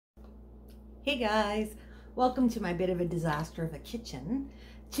Hey guys, welcome to my bit of a disaster of a kitchen.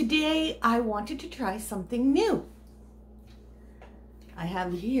 Today I wanted to try something new. I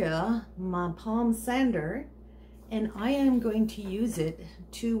have here my palm sander and I am going to use it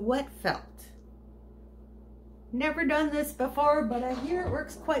to wet felt. Never done this before, but I hear it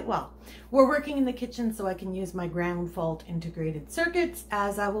works quite well. We're working in the kitchen so I can use my ground fault integrated circuits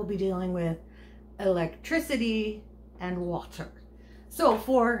as I will be dealing with electricity and water. So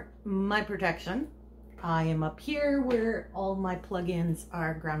for my protection, I am up here where all my plugins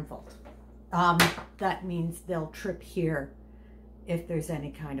are ground fault. That means they'll trip here if there's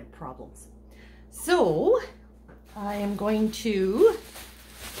any kind of problems. So I am going to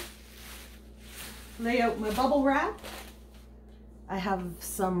lay out my bubble wrap. I have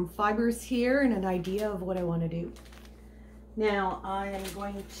some fibers here and an idea of what I want to do. Now I am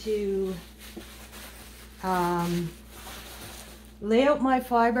going to lay out my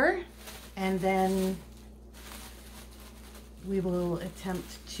fiber and then we will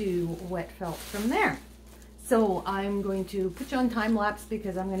attempt to wet felt from there. So I'm going to put you on time lapse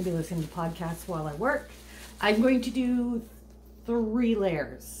because I'm going to be listening to podcasts while I work. I'm going to do 3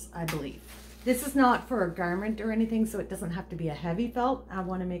 layers, I believe. This is not for a garment or anything, so it doesn't have to be a heavy felt. I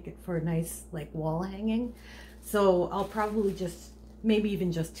want to make it for a nice like wall hanging. So I'll probably just, maybe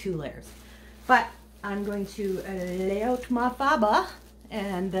even just 2 layers. But I'm going to lay out my fiber,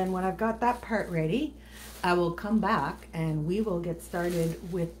 and then when I've got that part ready, I will come back and we will get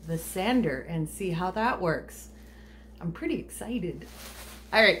started with the sander and see how that works. I'm pretty excited.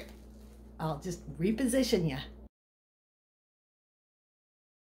 All right, I'll just reposition you.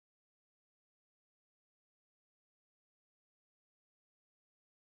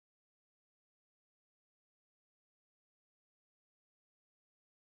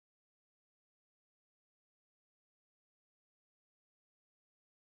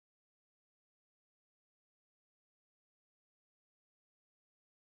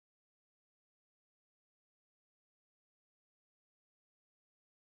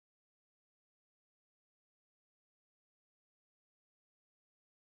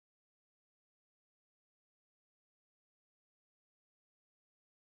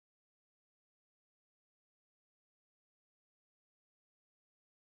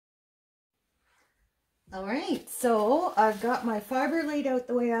 All right, so I've got my fiber laid out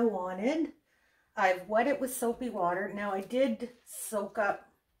the way I wanted. I've wet it with soapy water. Now I did soak up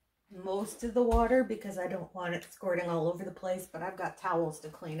most of the water because I don't want it squirting all over the place, but I've got towels to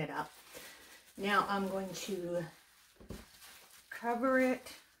clean it up. Now I'm going to cover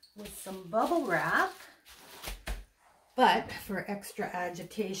it with some bubble wrap, but for extra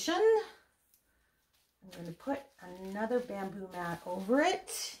agitation, I'm going to put another bamboo mat over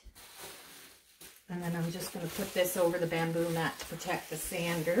it. And then I'm just going to put this over the bamboo mat to protect the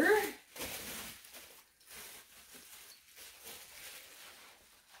sander.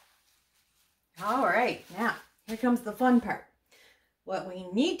 All right, now here comes the fun part. What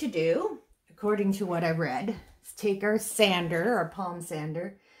we need to do, according to what I read, is take our sander, our palm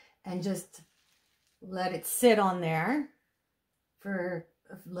sander, and just let it sit on there for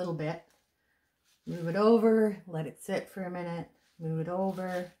a little bit. Move it over, let it sit for a minute, move it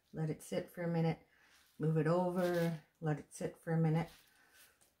over, let it sit for a minute. Move it over, let it sit for a minute.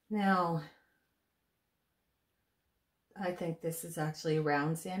 Now, I think this is actually a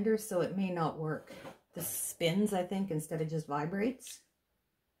round sander, so it may not work. This spins, I think, instead of just vibrates.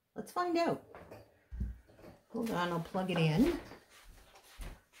 Let's find out. Hold on, I'll plug it in.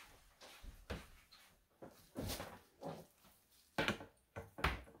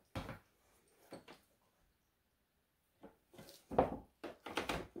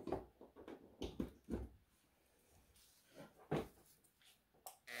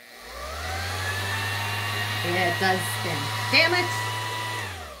 Yeah, it does spin. Damn it!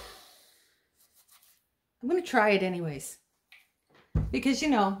 I'm going to try it anyways. Because, you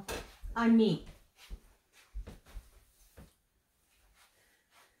know, I'm me.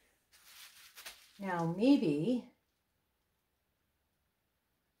 Now, maybe...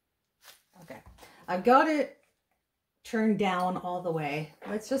 Okay. I've got it turned down all the way.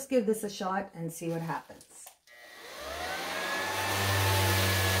 Let's just give this a shot and see what happens.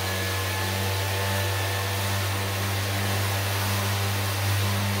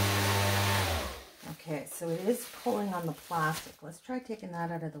 Okay, so it is pulling on the plastic. Let's try taking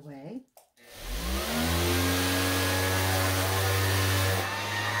that out of the way.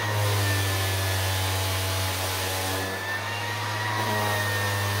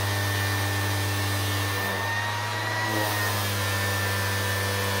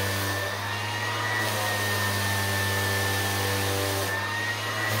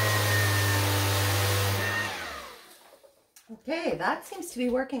 Okay, that seems to be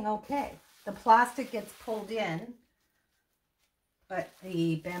working okay. The plastic gets pulled in, but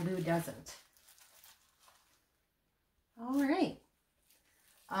the bamboo doesn't. All right.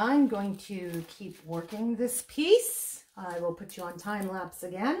 I'm going to keep working this piece. I will put you on time lapse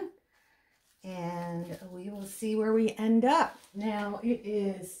again, and we will see where we end up. Now it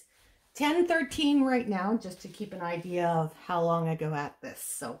is 10:13 right now, just to keep an idea of how long I go at this.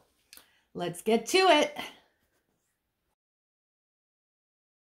 So let's get to it.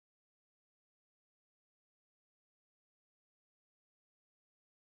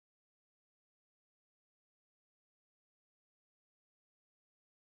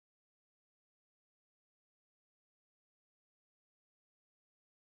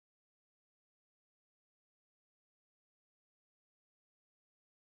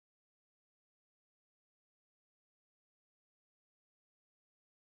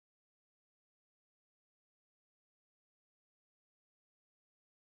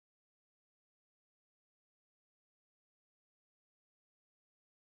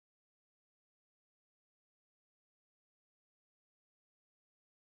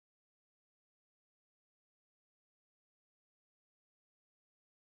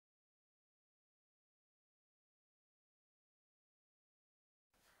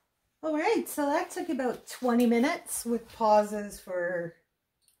 All right, so that took about 20 minutes with pauses for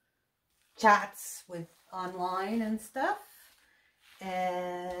chats with online and stuff.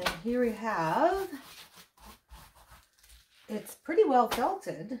 And here we have, it's pretty well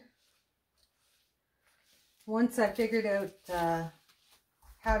felted. Once I figured out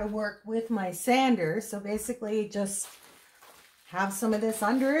how to work with my sander, so basically just have some of this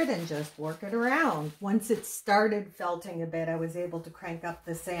under it and just work it around. Once it started felting a bit, I was able to crank up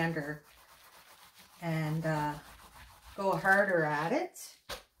the sander and go harder at it.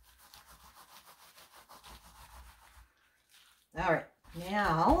 All right,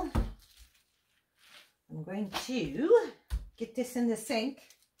 now I'm going to get this in the sink,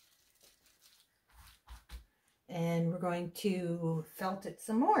 and we're going to felt it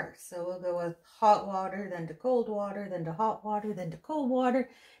some more. So we'll go with hot water, then to cold water, then to hot water, then to cold water.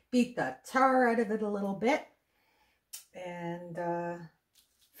 Beat the tar out of it a little bit, and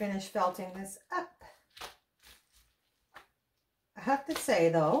finish felting this up. I have to say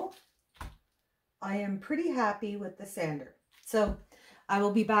though, I am pretty happy with the sander. So I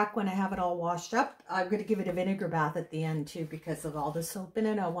will be back when I have it all washed up. I'm going to give it a vinegar bath at the end too, because of all the soap in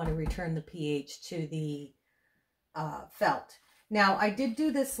it. I want to return the pH to the felt. Now I did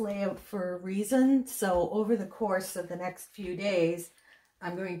do this layout for a reason. So over the course of the next few days,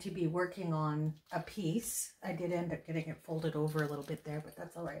 I'm going to be working on a piece. I did end up getting it folded over a little bit there, but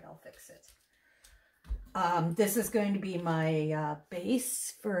that's all right. I'll fix it. This is going to be my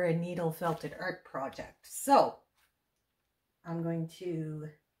base for a needle felted art project. So I'm going to,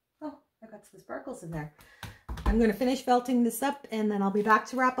 oh, I got some sparkles in there. I'm going to finish felting this up, and then I'll be back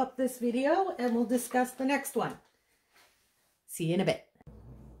to wrap up this video, and we'll discuss the next one. See you in a bit.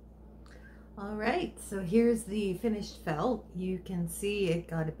 All right, so here's the finished felt. You can see it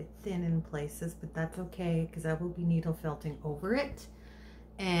got a bit thin in places, but that's okay because I will be needle felting over it.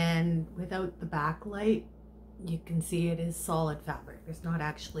 And without the backlight, you can see it is solid fabric. There's not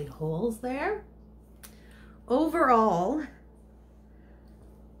actually holes there. Overall,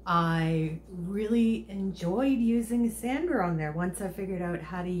 I really enjoyed using a sander on there. Once I figured out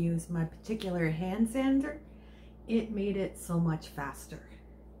how to use my particular hand sander, it made it so much faster.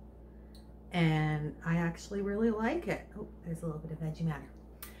 And I actually really like it. Oh, there's a little bit of veggie matter.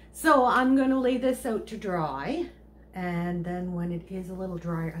 So I'm going to lay this out to dry. And then when it is a little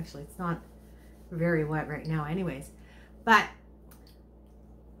drier, actually it's not very wet right now anyways, but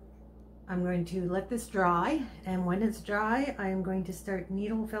I'm going to let this dry, and when it's dry, I am going to start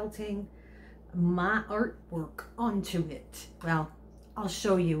needle felting my artwork onto it. Well, I'll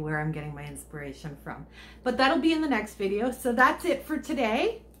show you where I'm getting my inspiration from, but that'll be in the next video. So that's it for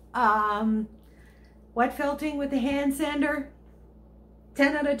today. Wet felting with a hand sander,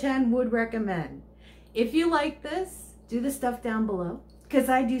 10 out of 10 would recommend. If you like this, do the stuff down below, because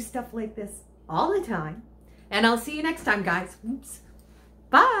I do stuff like this all the time. And I'll see you next time, guys. Oops.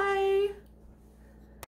 Bye.